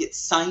 get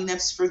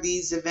signups for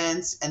these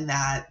events, and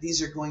that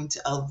these are going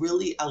to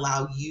really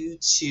allow you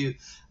to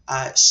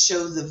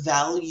show the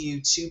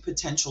value to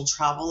potential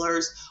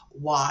travelers,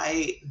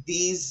 why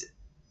these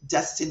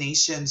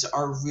destinations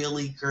are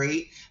really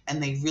great,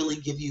 and they really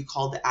give you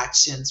call to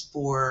actions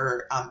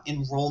for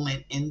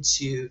enrollment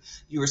into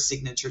your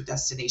signature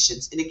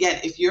destinations. And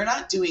again, if you're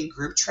not doing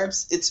group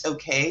trips, it's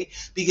okay,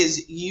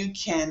 because you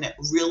can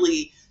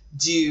really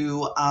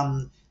do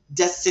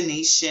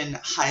destination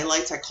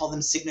highlights. I call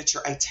them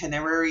signature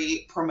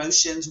itinerary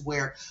promotions,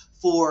 where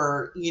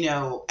for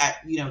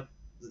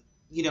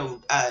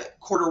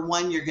quarter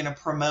 1, you're going to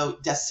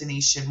promote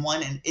destination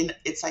 1 and in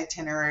its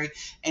itinerary.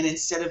 And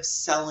instead of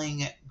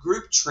selling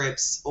group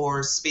trips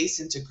or space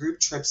into group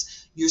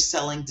trips, you're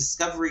selling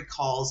discovery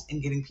calls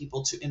and getting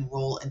people to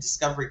enroll in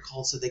discovery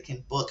calls so they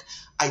can book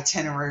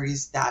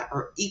itineraries that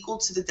are equal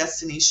to the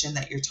destination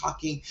that you're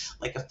talking,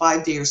 like a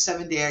 5-day or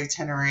 7-day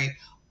itinerary,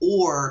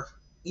 or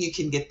you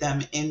can get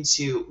them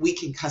into, we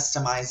can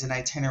customize an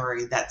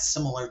itinerary that's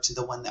similar to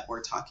the one that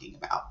we're talking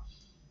about.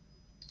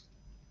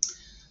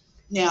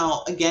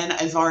 Now, again,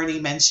 I've already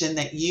mentioned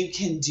that you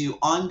can do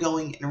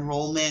ongoing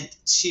enrollment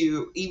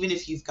to, even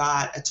if you've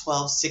got a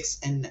 12, 6,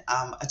 and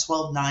a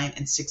 12, 9,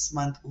 and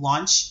 6-month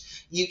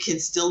launch, you can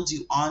still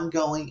do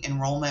ongoing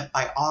enrollment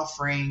by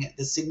offering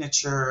the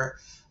signature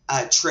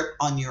trip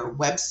on your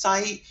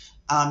website.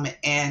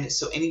 And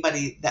so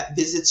anybody that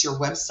visits your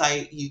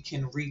website, you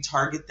can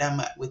retarget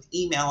them with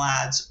email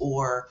ads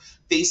or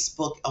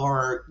Facebook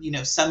or,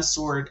 some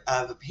sort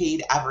of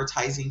paid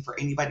advertising for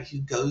anybody who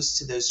goes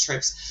to those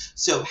trips.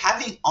 So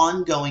having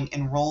ongoing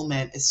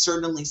enrollment is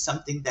certainly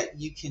something that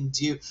you can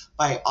do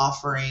by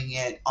offering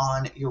it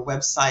on your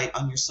website,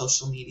 on your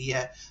social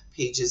media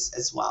pages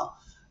as well.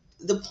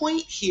 The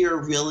point here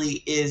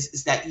really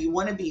is that you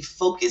want to be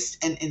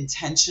focused and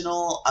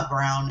intentional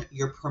around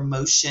your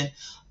promotion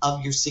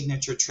of your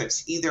signature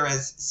trips, either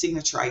as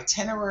signature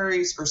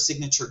itineraries or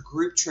signature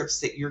group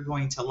trips that you're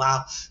going to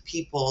allow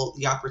people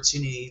the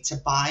opportunity to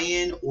buy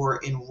in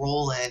or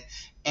enroll in.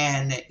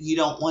 And you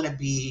don't want to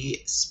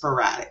be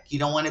sporadic. You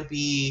don't want to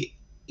be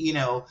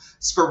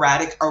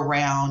sporadic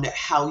around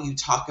how you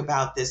talk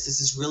about this. This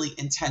is really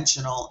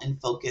intentional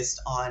and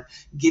focused on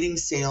getting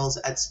sales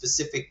at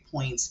specific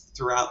points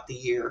throughout the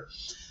year.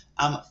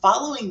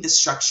 Following the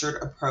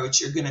structured approach,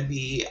 you're going to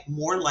be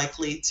more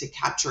likely to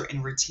capture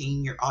and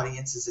retain your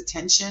audience's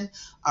attention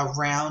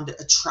around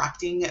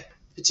attracting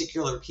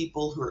particular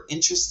people who are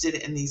interested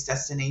in these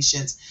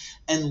destinations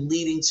and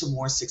leading to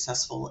more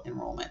successful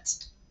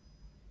enrollments.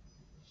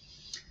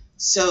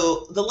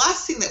 So the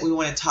last thing that we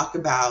want to talk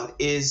about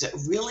is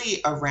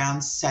really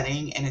around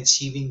setting and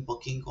achieving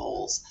booking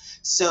goals.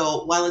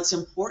 So while it's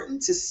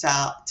important to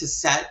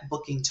set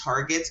booking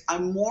targets,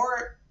 I'm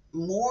more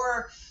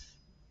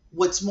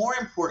What's more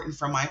important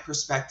from my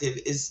perspective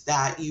is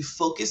that you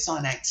focus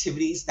on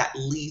activities that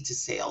lead to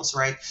sales,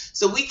 right?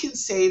 So we can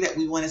say that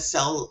we want to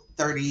sell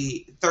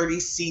 30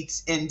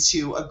 seats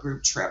into a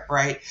group trip,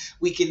 right?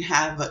 We can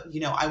have,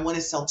 I want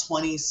to sell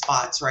 20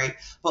 spots, right?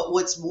 But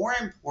what's more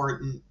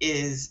important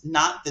is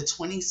not the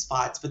 20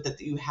 spots, but that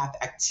you have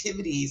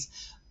activities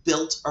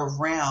built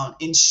around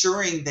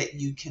ensuring that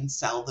you can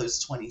sell those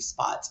 20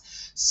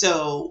 spots.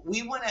 So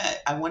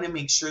I want to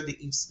make sure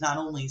that you've not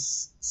only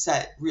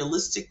set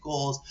realistic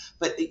goals,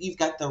 but that you've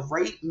got the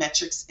right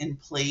metrics in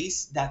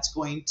place that's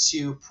going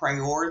to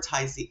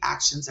prioritize the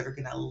actions that are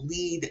going to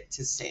lead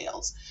to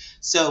sales.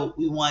 So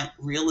we want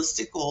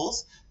realistic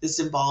goals. This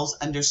involves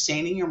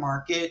understanding your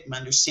market,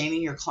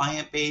 understanding your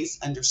client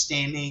base,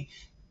 understanding,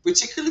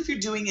 particularly if you're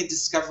doing a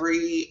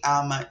discovery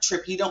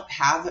trip, you don't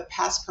have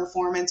past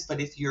performance,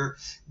 but if you're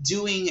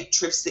doing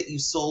trips that you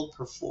sold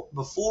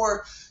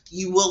before,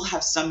 you will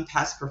have some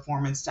past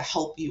performance to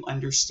help you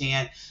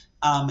understand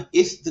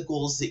if the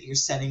goals that you're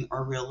setting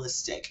are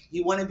realistic.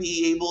 You want to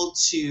be able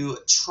to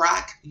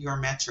track your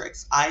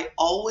metrics. I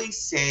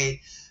always say,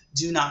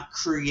 do not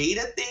create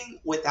a thing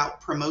without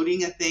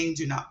promoting a thing.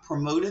 Do not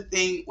promote a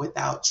thing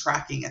without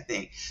tracking a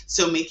thing.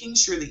 So making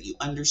sure that you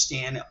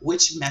understand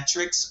which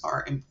metrics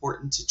are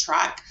important to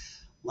track,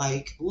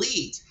 like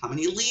leads. How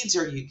many leads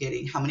are you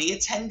getting? How many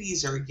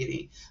attendees are you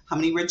getting? How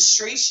many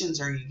registrations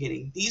are you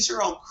getting? These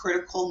are all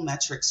critical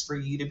metrics for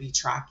you to be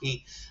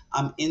tracking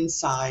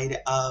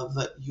inside of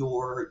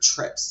your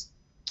trips.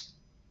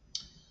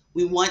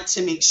 We want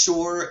to make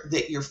sure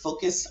that you're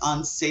focused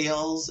on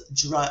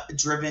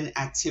sales-driven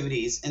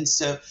activities. And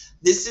so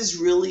this is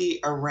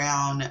really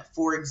around,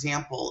 for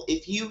example,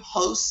 if you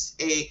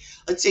host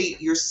let's say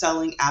you're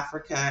selling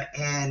Africa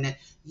and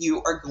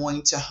you are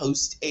going to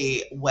host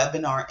a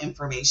webinar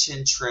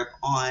information trip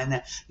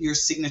on your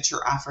signature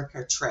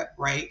Africa trip,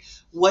 right?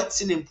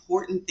 What's an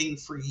important thing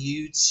for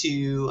you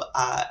to,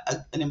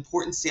 an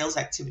important sales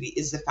activity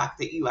is the fact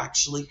that you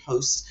actually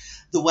host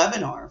the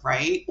webinar,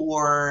 right?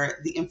 Or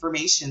the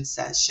information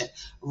session.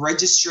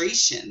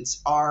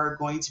 Registrations are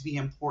going to be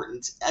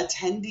important.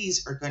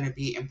 Attendees are going to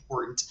be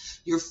important.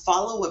 Your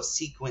follow-up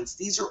sequence,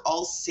 these are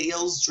all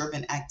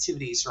sales-driven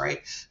activities,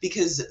 right?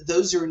 Because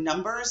those are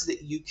numbers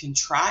that you can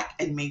track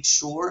and make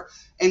sure,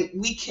 and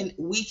we can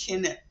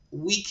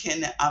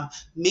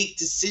make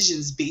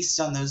decisions based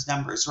on those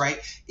numbers, right?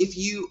 If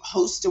you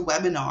host a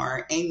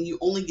webinar and you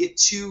only get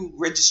 2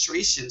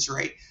 registrations,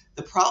 right?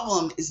 The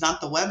problem is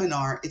not the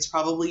webinar, it's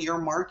probably your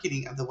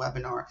marketing of the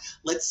webinar.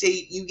 Let's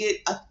say you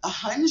get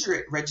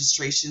 100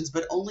 registrations,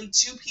 but only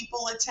 2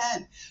 people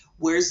attend.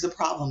 Where's the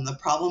problem? The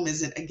problem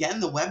isn't,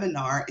 again, the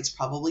webinar, it's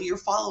probably your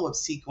follow-up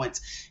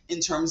sequence in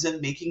terms of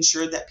making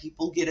sure that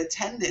people get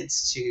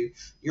attendance to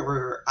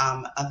your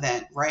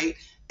event, right?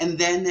 And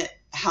then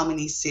how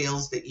many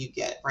sales that you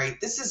get, right?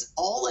 This is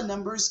all a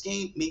numbers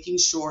game. Making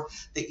sure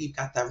that you've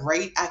got the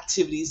right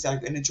activities that are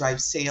going to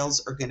drive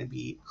sales are going to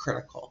be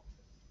critical.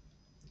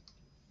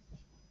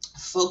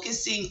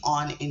 Focusing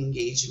on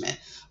engagement,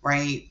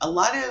 right? A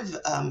lot of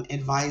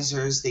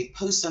advisors, they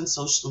post on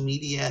social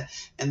media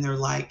and they're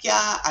like,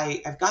 yeah,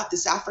 I've got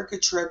this Africa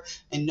trip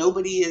and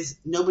nobody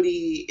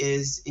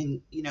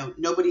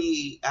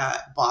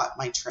bought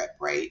my trip,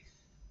 right?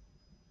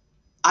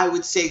 I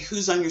would say,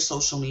 who's on your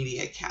social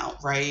media account,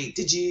 right?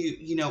 Did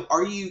you,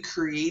 are you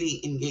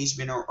creating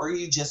engagement or are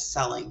you just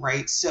selling,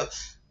 right? So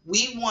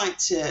we want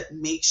to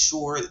make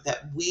sure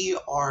that we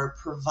are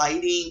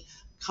providing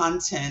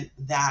content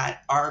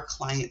that our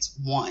clients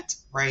want,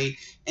 right?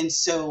 And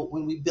so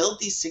when we build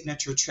these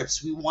signature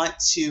trips, we want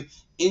to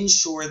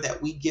ensure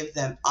that we give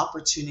them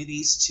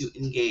opportunities to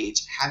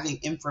engage. Having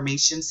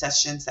information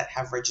sessions that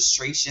have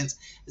registrations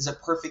is a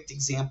perfect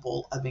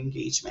example of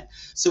engagement.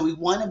 So we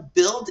want to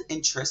build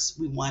interest.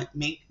 We want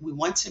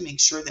to make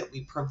sure that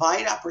we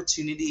provide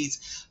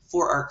opportunities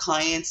for our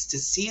clients to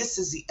see us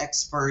as the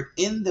expert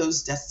in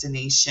those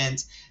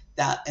destinations,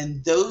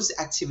 and those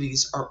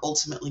activities are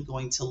ultimately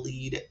going to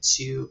lead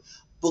to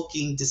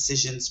booking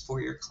decisions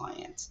for your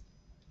client.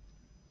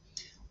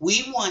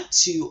 We want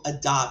to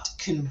adopt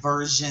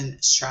conversion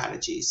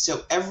strategies.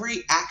 So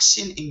every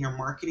action in your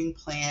marketing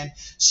plan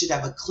should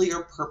have a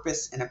clear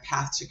purpose and a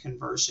path to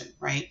conversion,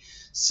 right?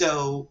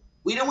 So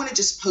we don't want to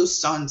just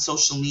post on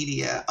social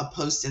media a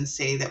post and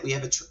say that we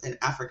have an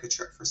Africa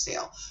trip for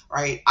sale,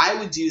 right? I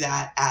would do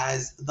that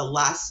as the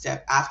last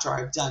step after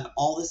I've done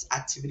all this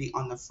activity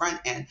on the front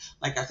end.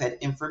 Like I've had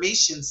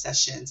information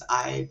sessions,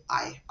 I've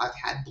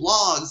had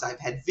blogs, I've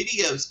had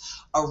videos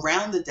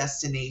around the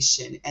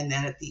destination. And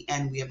then at the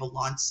end, we have a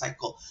launch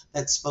cycle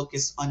that's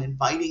focused on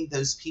inviting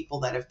those people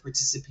that have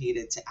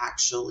participated to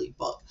actually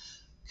book.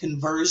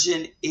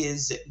 Conversion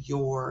is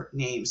your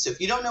name. So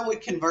if you don't know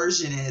what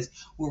conversion is,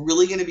 we're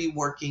really going to be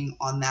working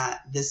on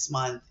that this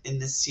month in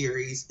this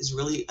series, is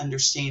really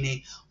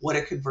understanding what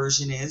a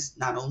conversion is,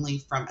 not only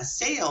from a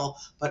sale,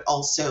 but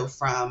also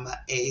from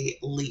a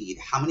lead.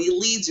 How many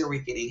leads are we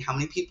getting? How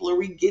many people are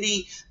we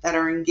getting that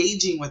are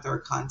engaging with our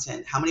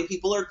content? How many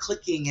people are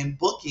clicking and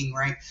booking,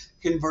 right?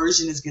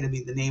 Conversion is going to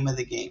be the name of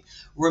the game.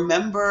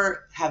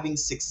 Remember, having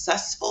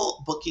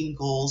successful booking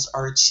goals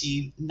are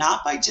achieved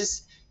not by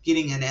just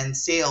getting an end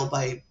sale,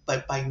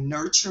 but by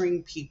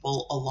nurturing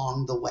people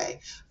along the way,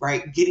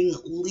 right? Getting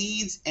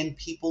leads and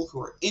people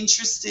who are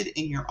interested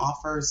in your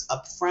offers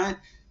up front,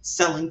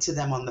 selling to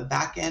them on the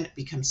back end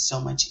becomes so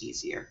much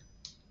easier.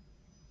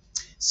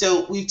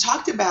 So we've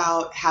talked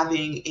about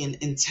having an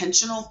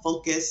intentional,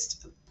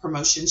 focused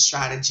promotion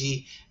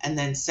strategy, and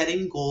then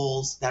setting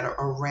goals that are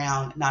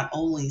around not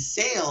only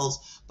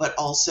sales, but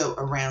also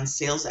around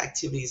sales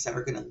activities that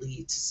are going to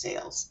lead to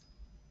sales.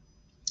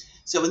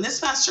 So in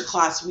this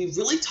masterclass, we've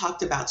really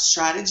talked about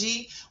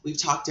strategy. We've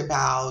talked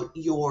about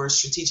your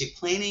strategic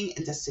planning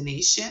and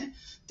destination,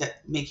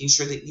 that making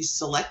sure that you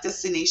select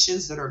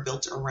destinations that are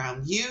built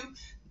around you,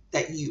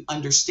 that you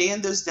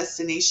understand those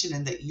destinations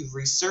and that you've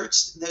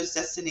researched those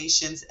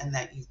destinations and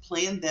that you've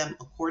planned them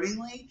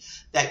accordingly,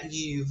 that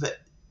you've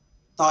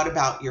thought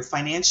about your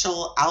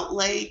financial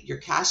outlay, your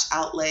cash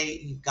outlay.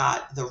 You've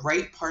got the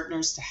right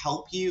partners to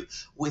help you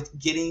with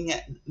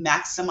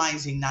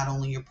maximizing not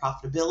only your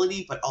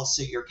profitability, but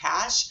also your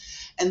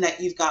cash, and that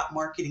you've got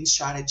marketing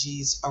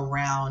strategies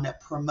around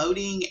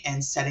promoting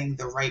and setting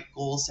the right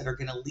goals that are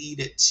going to lead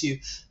it to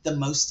the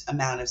most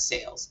amount of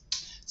sales.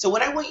 So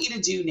what I want you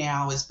to do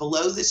now is,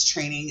 below this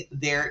training,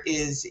 there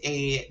is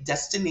a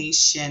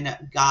destination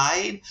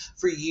guide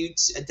for you,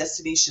 a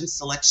destination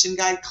selection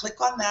guide.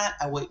 Click on that.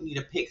 I want you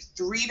to pick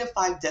 3 to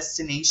 5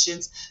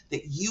 destinations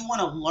that you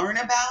want to learn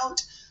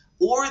about,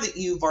 or that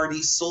you've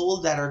already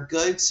sold that are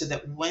good, so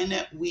that when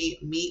we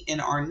meet in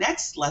our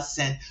next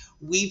lesson,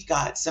 we've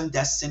got some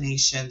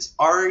destinations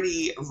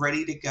already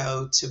ready to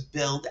go to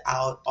build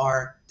out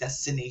our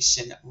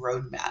destination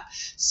roadmap.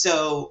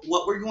 So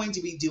what we're going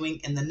to be doing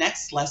in the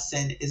next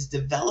lesson is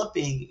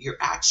developing your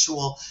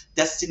actual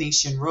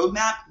destination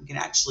roadmap. I'm going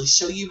to actually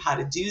show you how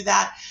to do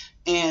that,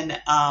 and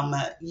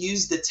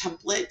use the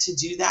template to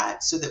do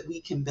that, so that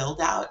we can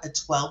build out a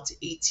 12 to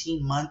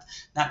 18 month,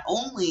 not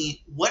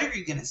only what are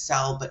you going to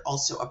sell, but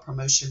also a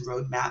promotion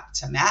roadmap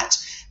to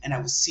match. And I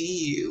will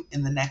see you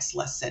in the next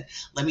lesson.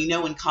 Let me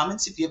know in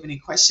comments if you have any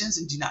questions,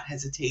 and do not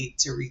hesitate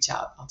to reach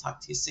out. I'll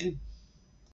talk to you soon.